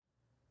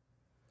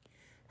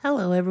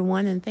Hello,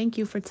 everyone, and thank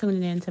you for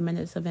tuning in to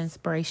Minutes of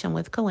Inspiration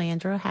with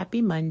Calandra. Happy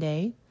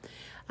Monday.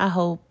 I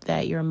hope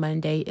that your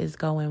Monday is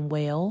going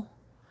well.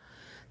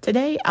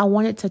 Today, I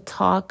wanted to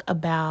talk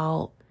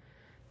about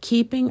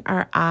keeping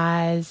our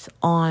eyes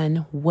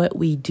on what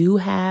we do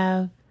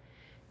have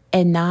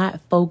and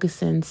not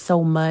focusing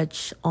so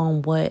much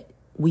on what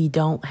we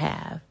don't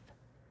have.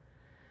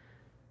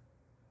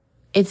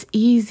 It's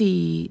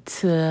easy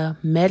to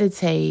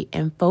meditate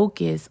and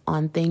focus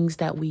on things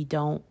that we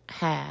don't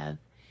have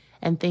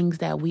and things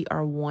that we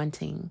are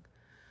wanting.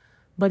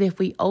 But if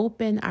we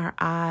open our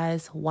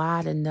eyes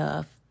wide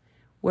enough,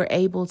 we're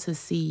able to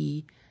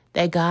see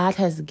that God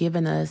has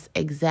given us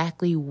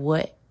exactly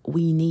what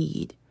we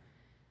need.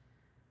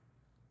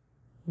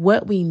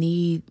 What we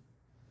need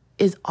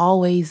is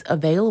always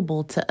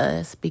available to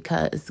us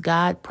because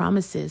God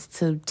promises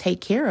to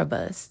take care of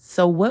us.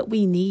 So what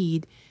we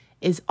need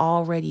is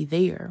already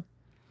there.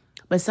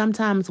 But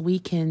sometimes we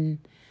can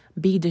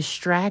be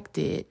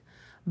distracted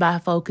by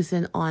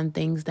focusing on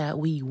things that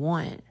we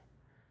want.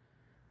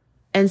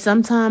 And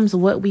sometimes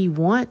what we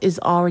want is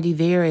already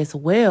there as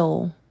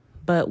well,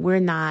 but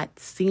we're not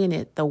seeing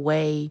it the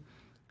way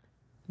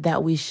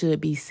that we should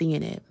be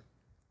seeing it.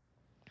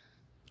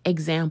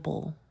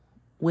 Example,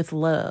 with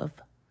love.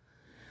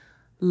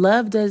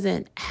 Love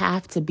doesn't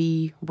have to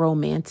be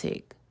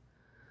romantic.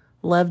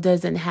 Love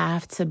doesn't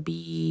have to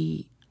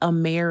be a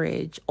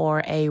marriage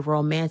or a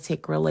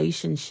romantic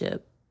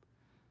relationship.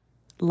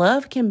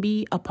 Love can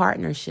be a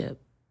partnership.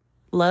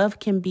 Love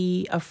can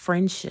be a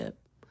friendship.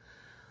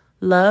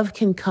 Love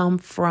can come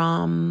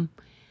from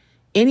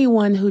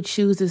anyone who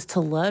chooses to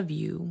love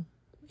you.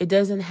 It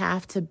doesn't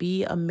have to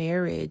be a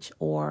marriage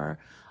or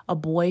a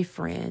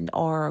boyfriend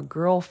or a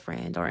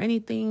girlfriend or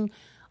anything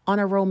on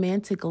a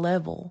romantic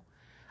level.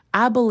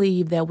 I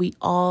believe that we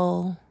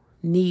all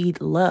need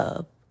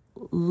love.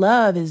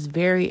 Love is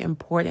very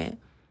important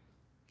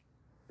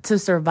to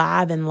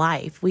survive in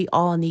life. We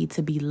all need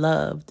to be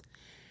loved.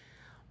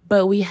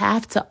 But we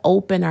have to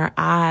open our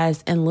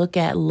eyes and look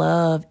at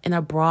love in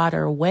a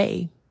broader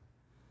way.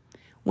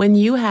 When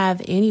you have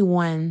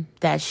anyone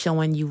that's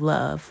showing you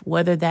love,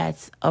 whether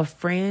that's a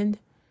friend,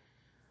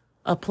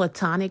 a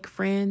platonic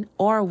friend,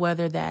 or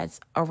whether that's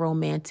a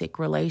romantic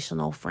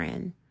relational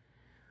friend,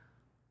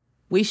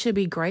 we should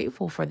be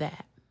grateful for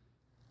that.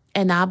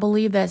 And I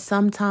believe that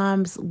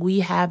sometimes we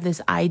have this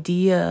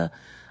idea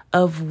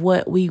of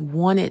what we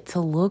want it to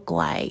look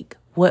like,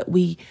 what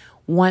we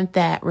want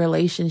that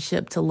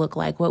relationship to look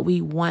like, what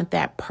we want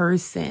that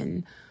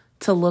person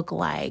to look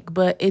like.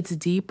 But it's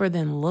deeper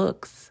than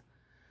looks.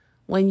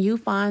 When you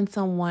find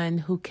someone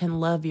who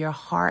can love your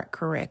heart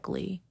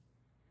correctly,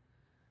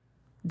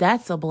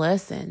 that's a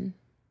blessing.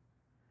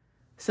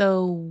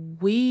 So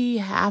we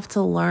have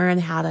to learn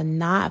how to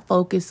not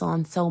focus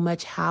on so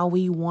much how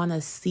we want to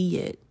see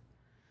it.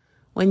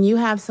 When you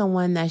have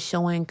someone that's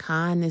showing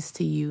kindness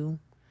to you,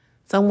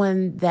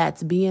 someone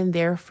that's being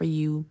there for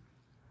you,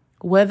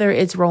 whether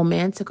it's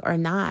romantic or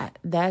not,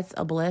 that's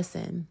a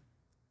blessing.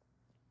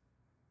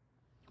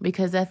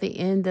 Because at the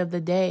end of the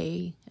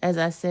day, as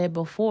I said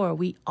before,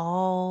 we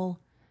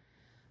all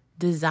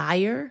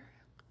desire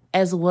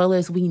as well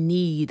as we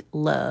need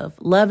love.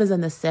 Love is a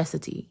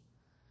necessity.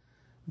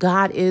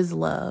 God is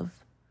love.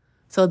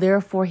 So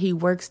therefore, he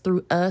works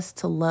through us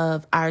to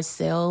love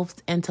ourselves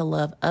and to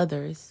love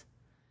others.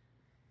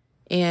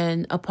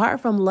 And apart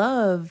from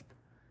love,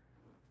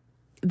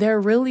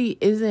 there really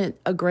isn't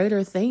a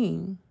greater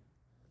thing.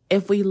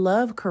 If we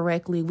love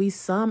correctly, we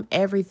sum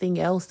everything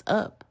else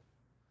up.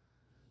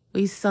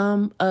 We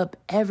sum up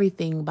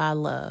everything by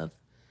love.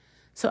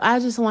 So I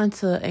just want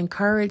to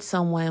encourage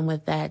someone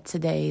with that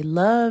today.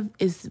 Love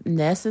is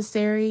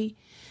necessary.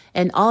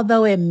 And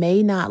although it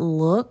may not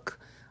look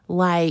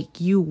like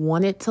you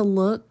want it to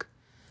look,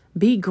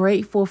 be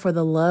grateful for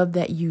the love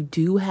that you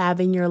do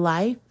have in your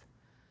life.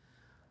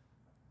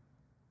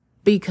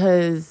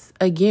 Because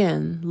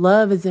again,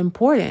 love is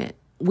important.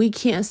 We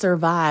can't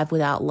survive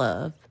without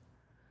love.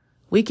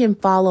 We can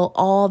follow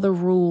all the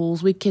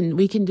rules. We can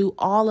do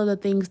all of the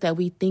things that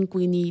we think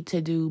we need to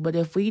do. But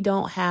if we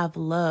don't have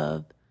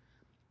love,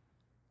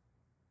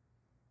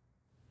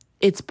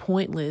 it's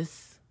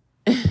pointless.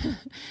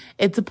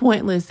 It's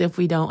pointless if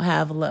we don't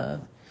have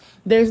love.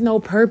 There's no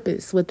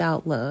purpose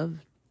without love.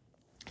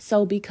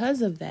 So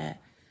because of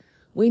that,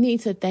 we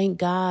need to thank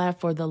God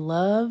for the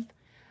love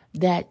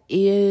that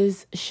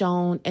is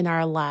shown in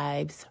our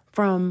lives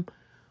from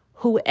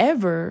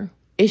whoever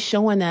is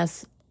showing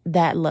us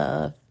that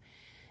love.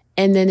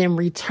 And then in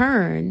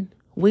return,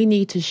 we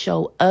need to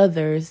show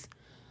others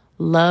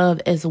love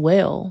as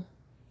well.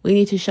 We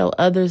need to show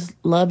others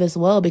love as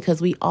well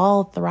because we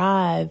all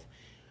thrive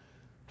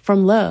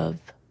from love.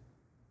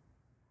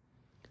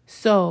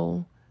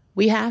 So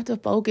we have to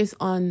focus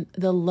on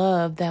the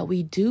love that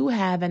we do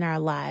have in our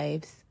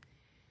lives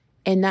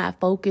and not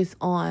focus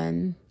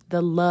on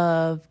the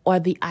love or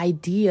the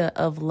idea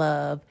of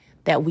love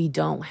that we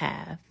don't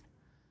have.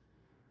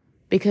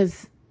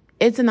 Because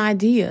it's an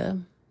idea.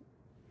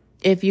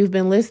 If you've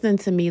been listening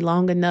to me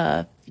long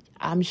enough,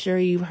 I'm sure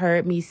you've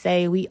heard me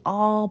say, we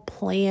all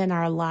plan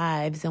our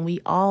lives and we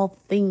all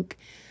think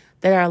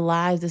that our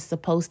lives is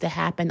supposed to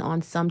happen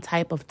on some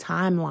type of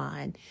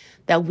timeline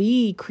that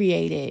we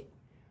created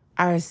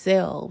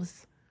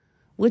ourselves,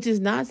 which is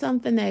not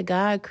something that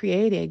God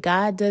created.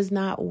 God does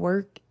not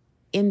work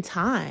in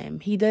time.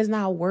 He does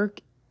not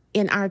work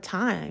in our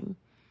time.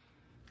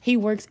 He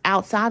works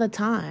outside of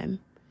time.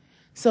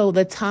 So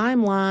the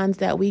timelines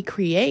that we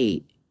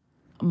create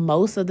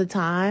most of the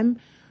time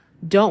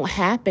don't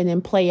happen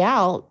and play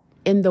out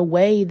in the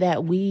way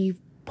that we've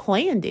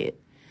planned it.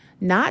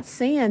 Not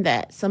saying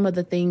that some of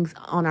the things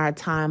on our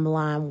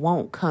timeline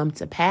won't come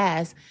to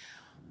pass,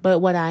 but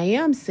what I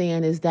am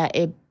saying is that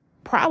it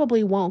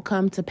probably won't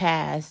come to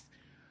pass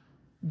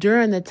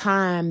during the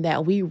time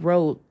that we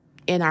wrote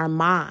in our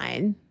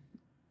mind,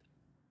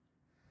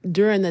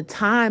 during the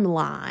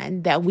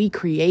timeline that we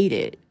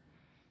created.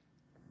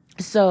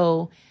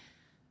 So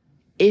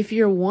if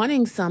you're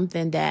wanting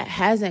something that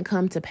hasn't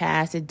come to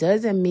pass, it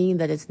doesn't mean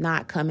that it's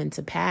not coming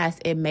to pass.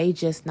 It may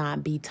just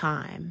not be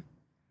time.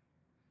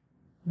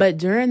 But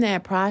during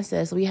that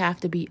process, we have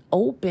to be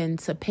open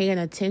to paying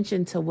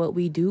attention to what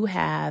we do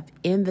have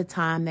in the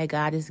time that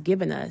God has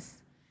given us.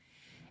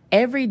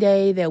 Every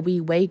day that we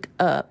wake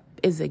up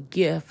is a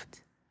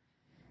gift.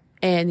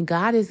 And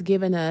God has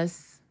given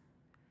us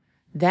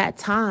that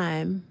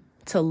time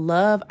to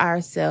love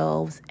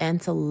ourselves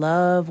and to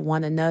love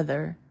one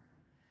another.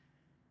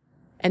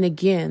 And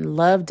again,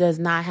 love does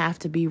not have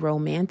to be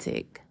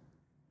romantic.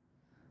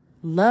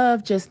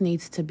 Love just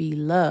needs to be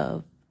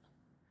love.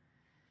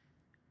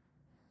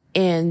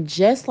 And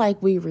just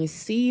like we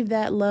receive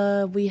that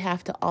love, we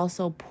have to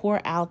also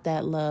pour out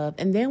that love.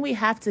 And then we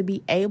have to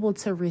be able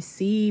to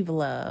receive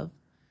love.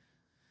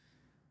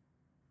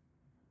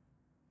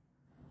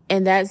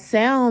 And that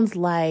sounds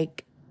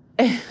like,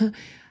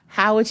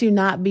 how would you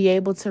not be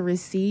able to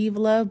receive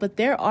love? But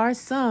there are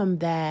some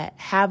that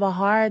have a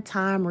hard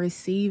time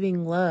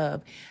receiving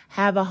love,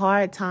 have a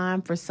hard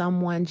time for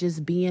someone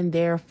just being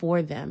there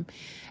for them.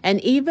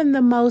 And even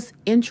the most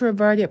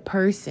introverted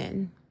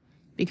person,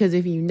 because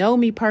if you know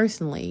me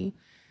personally,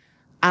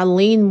 I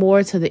lean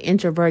more to the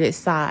introverted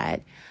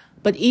side.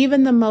 But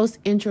even the most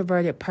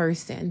introverted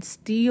person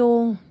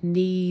still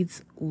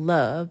needs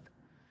love.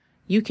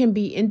 You can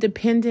be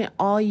independent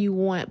all you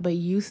want, but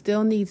you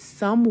still need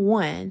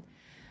someone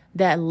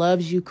that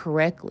loves you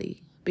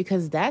correctly,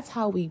 because that's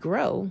how we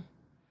grow.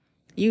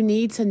 You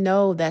need to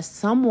know that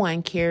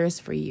someone cares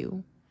for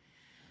you.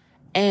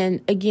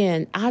 And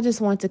again, I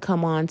just want to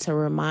come on to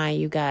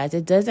remind you guys,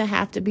 it doesn't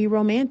have to be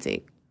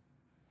romantic.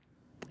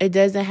 It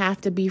doesn't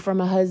have to be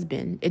from a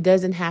husband. It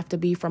doesn't have to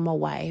be from a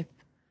wife.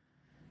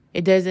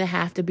 It doesn't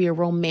have to be a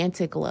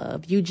romantic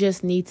love. You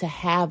just need to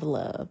have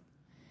love.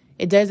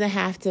 It doesn't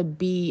have to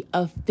be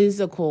a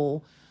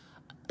physical,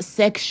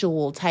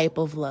 sexual type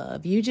of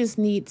love. You just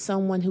need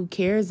someone who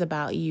cares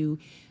about you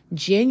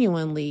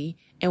genuinely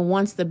and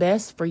wants the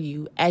best for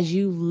you as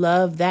you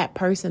love that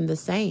person the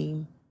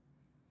same.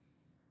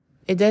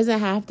 It doesn't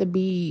have to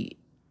be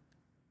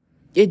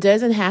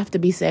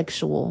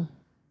sexual.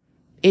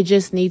 It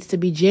just needs to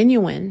be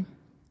genuine.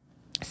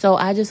 So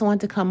I just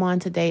want to come on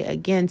today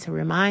again to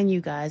remind you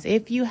guys,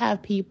 if you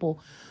have people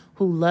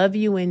who love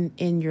you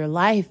in your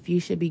life, you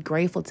should be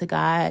grateful to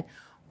God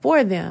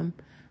for them,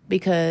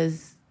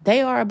 because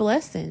they are a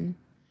blessing.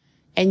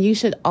 And you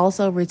should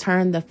also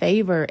return the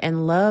favor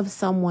and love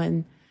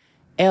someone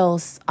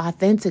else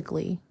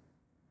authentically.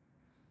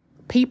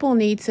 People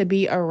need to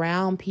be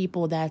around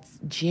people that's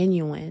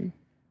genuine.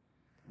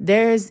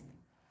 There's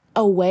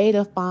so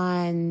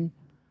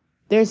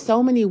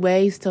many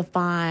ways to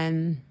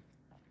find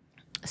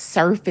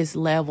surface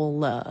level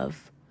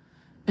love.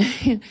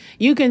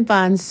 You can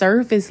find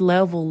surface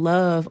level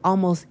love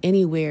almost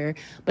anywhere,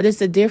 but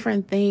it's a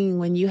different thing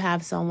when you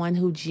have someone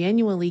who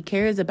genuinely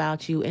cares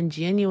about you and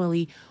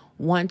genuinely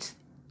wants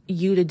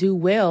you to do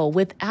well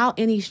without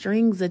any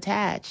strings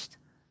attached,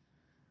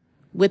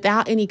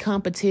 without any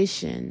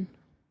competition,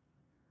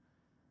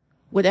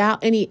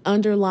 without any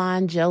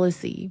underlying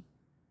jealousy.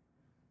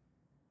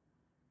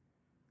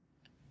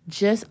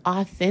 Just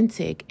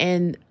authentic.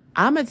 And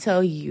I'm going to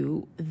tell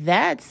you,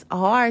 that's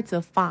hard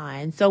to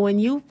find. So when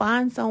you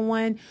find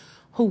someone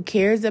who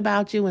cares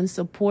about you and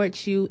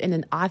supports you in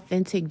an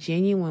authentic,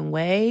 genuine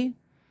way,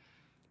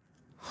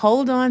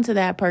 hold on to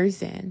that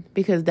person,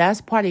 because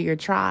that's part of your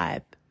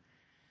tribe.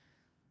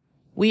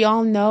 We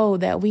all know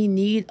that we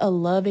need a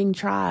loving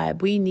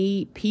tribe. We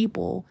need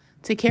people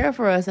to care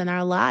for us in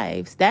our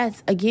lives.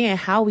 That's, again,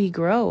 how we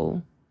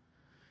grow.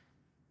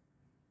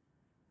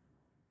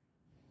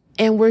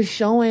 And we're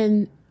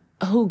showing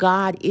who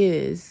God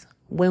is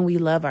when we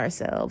love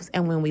ourselves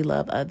and when we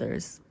love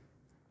others.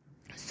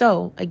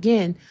 So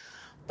again,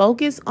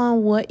 focus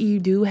on what you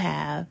do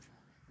have,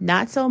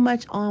 not so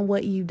much on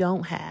what you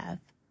don't have.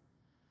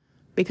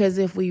 Because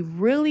if we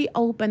really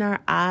open our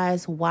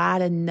eyes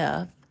wide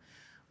enough,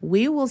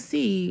 we will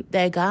see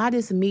that God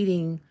is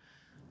meeting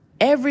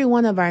every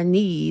one of our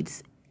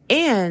needs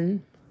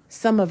and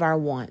some of our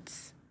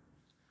wants.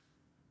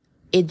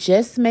 It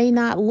just may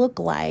not look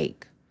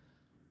like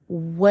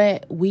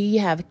what we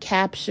have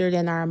captured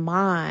in our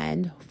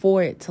mind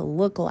for it to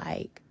look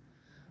like.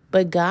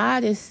 But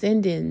God is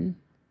sending,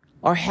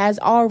 or has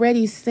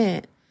already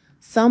sent,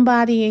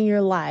 somebody in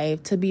your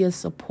life to be a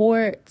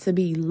support, to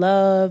be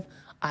love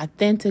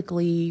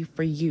authentically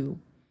for you.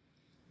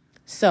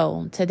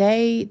 So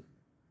today,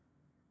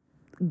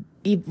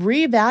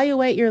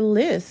 reevaluate your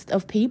list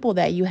of people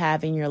that you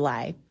have in your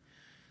life.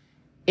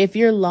 If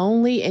you're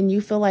lonely and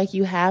you feel like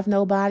you have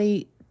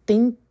nobody,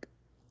 think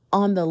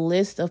on the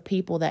list of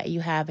people that you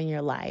have in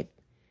your life.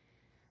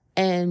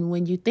 And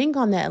when you think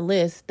on that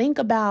list, think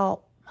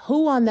about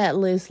who on that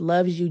list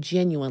loves you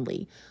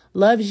genuinely,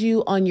 loves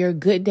you on your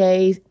good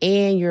days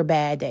and your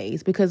bad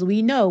days, because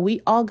we know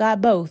we all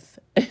got both.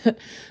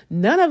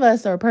 None of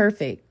us are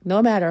perfect,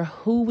 no matter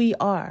who we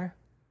are.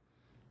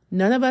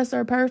 None of us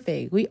are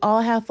perfect. We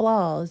all have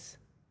flaws,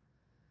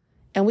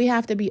 and we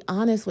have to be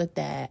honest with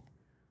that.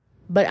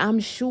 But I'm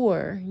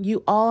sure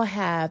you all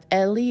have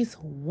at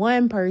least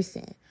one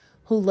person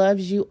who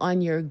loves you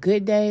on your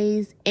good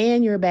days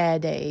and your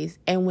bad days.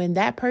 And when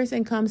that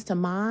person comes to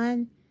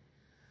mind,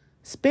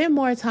 spend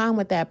more time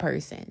with that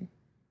person.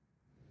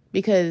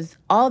 Because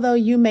although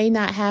you may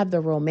not have the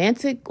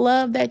romantic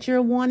love that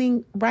you're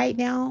wanting right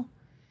now,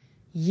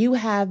 you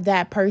have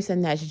that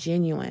person that's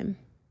genuine,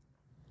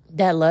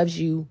 that loves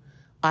you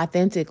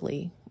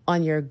authentically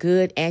on your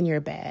good and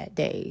your bad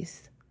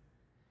days.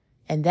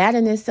 And that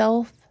in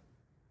itself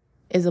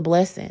is a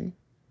blessing.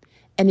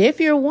 And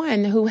if you're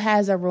one who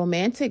has a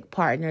romantic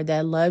partner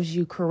that loves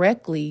you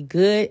correctly,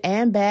 good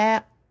and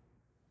bad,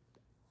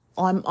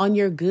 on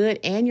your good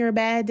and your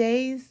bad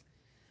days,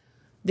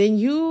 then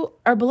you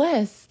are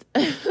blessed.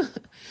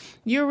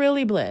 You're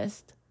really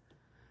blessed.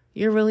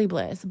 You're really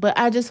blessed. But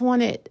I just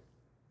wanted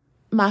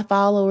my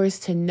followers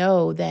to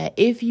know that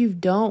if you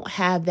don't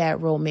have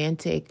that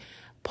romantic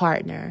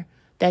partner,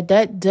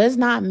 that does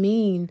not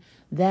mean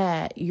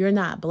that you're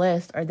not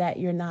blessed or that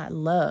you're not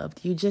loved.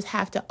 You just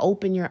have to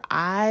open your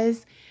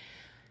eyes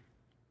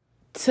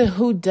to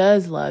who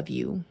does love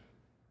you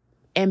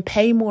and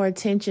pay more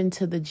attention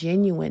to the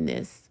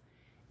genuineness.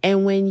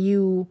 And when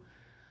you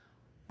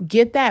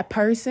get that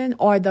person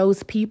or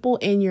those people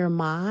in your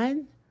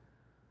mind,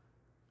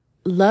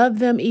 love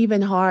them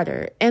even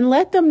harder and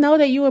let them know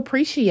that you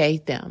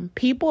appreciate them.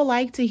 People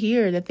like to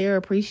hear that they're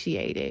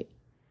appreciated.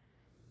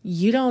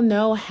 You don't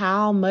know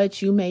how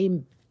much you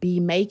may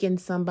be making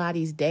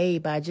somebody's day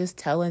by just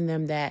telling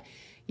them that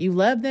you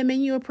love them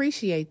and you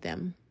appreciate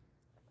them.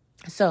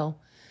 So,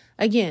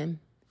 again,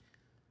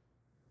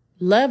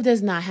 love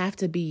does not have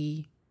to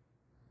be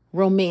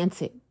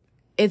romantic.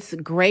 It's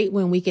great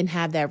when we can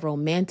have that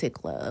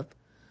romantic love,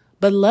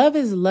 but love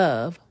is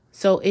love.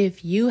 So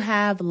if you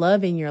have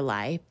love in your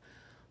life,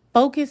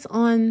 focus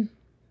on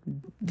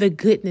the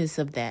goodness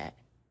of that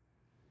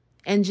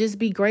and just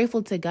be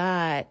grateful to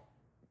God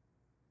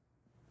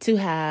to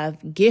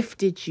have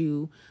gifted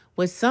you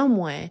with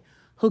someone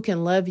who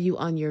can love you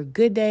on your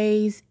good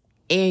days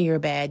and your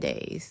bad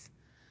days.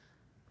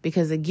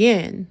 Because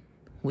again,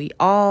 we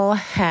all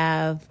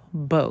have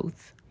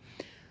both.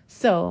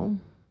 So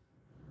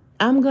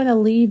I'm going to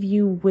leave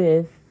you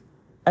with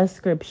a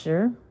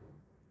scripture.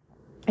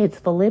 It's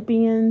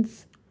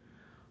Philippians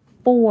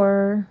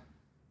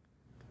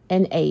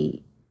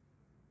 4:8.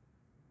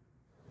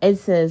 It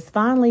says,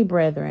 "Finally,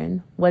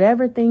 brethren,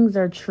 whatever things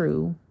are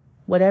true,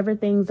 whatever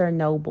things are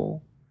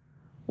noble,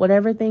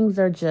 whatever things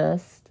are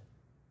just,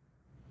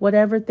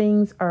 whatever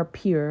things are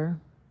pure,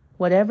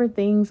 whatever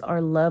things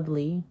are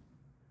lovely,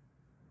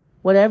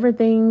 whatever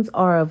things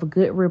are of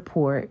good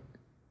report,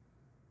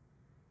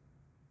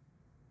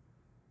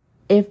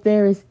 if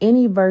there is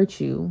any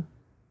virtue,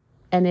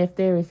 and if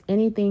there is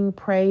anything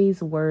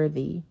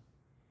praiseworthy,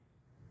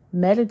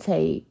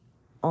 meditate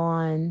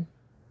on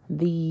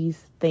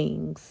these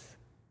things."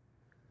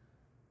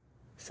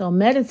 So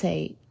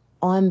meditate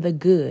on the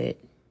good.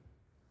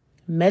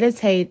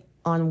 Meditate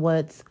on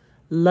what's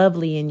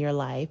lovely in your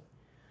life.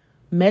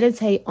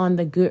 Meditate on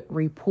the good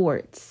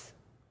reports.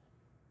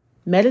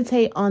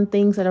 Meditate on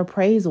things that are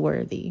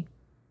praiseworthy.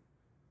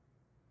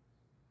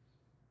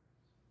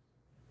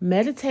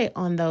 Meditate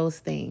on those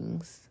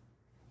things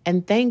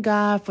and thank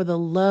God for the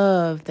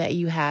love that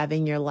you have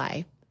in your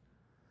life,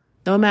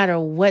 no matter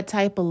what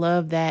type of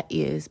love that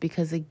is,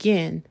 because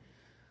again,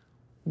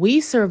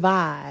 we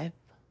survive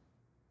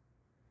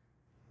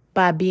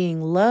by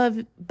being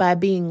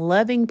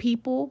loving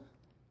people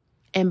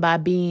and by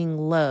being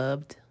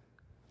loved.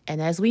 And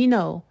as we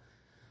know,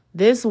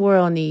 this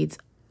world needs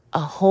a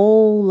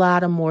whole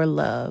lot of more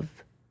love.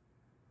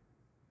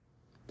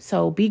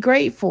 So be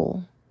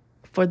grateful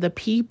for the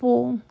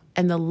people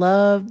and the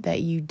love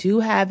that you do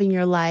have in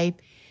your life,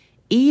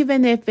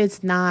 even if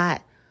it's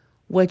not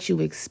what you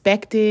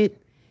expected,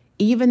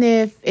 even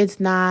if it's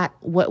not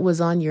what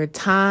was on your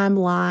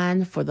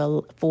timeline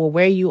for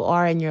where you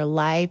are in your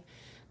life.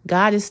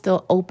 God is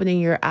still opening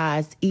your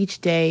eyes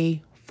each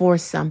day for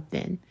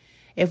something.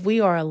 If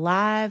we are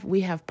alive,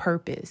 we have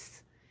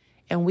purpose,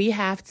 and we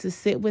have to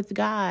sit with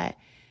God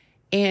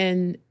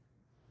and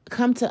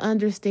come to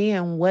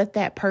understand what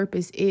that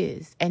purpose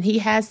is. And he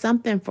has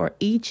something for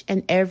each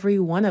and every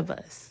one of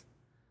us.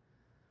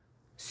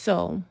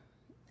 So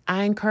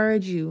I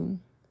encourage you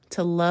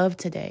to love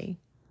today.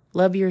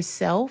 Love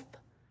yourself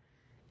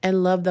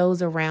and love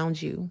those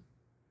around you.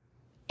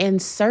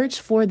 And search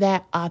for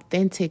that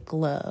authentic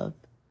love.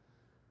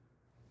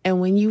 And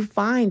when you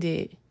find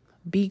it,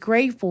 be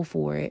grateful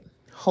for it.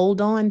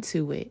 Hold on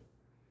to it.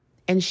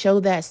 And show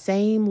that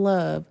same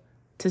love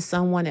to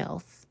someone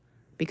else.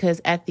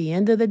 Because at the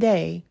end of the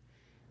day,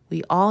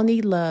 we all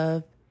need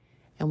love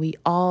and we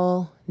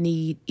all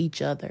need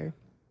each other.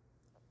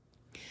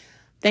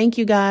 Thank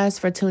you guys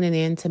for tuning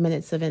in to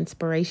Minutes of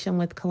Inspiration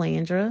with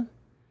Calandra.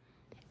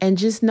 And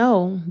just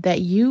know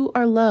that you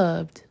are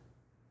loved.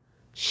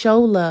 Show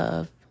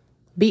love.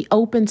 Be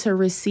open to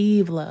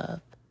receive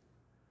love.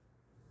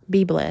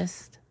 Be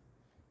blessed.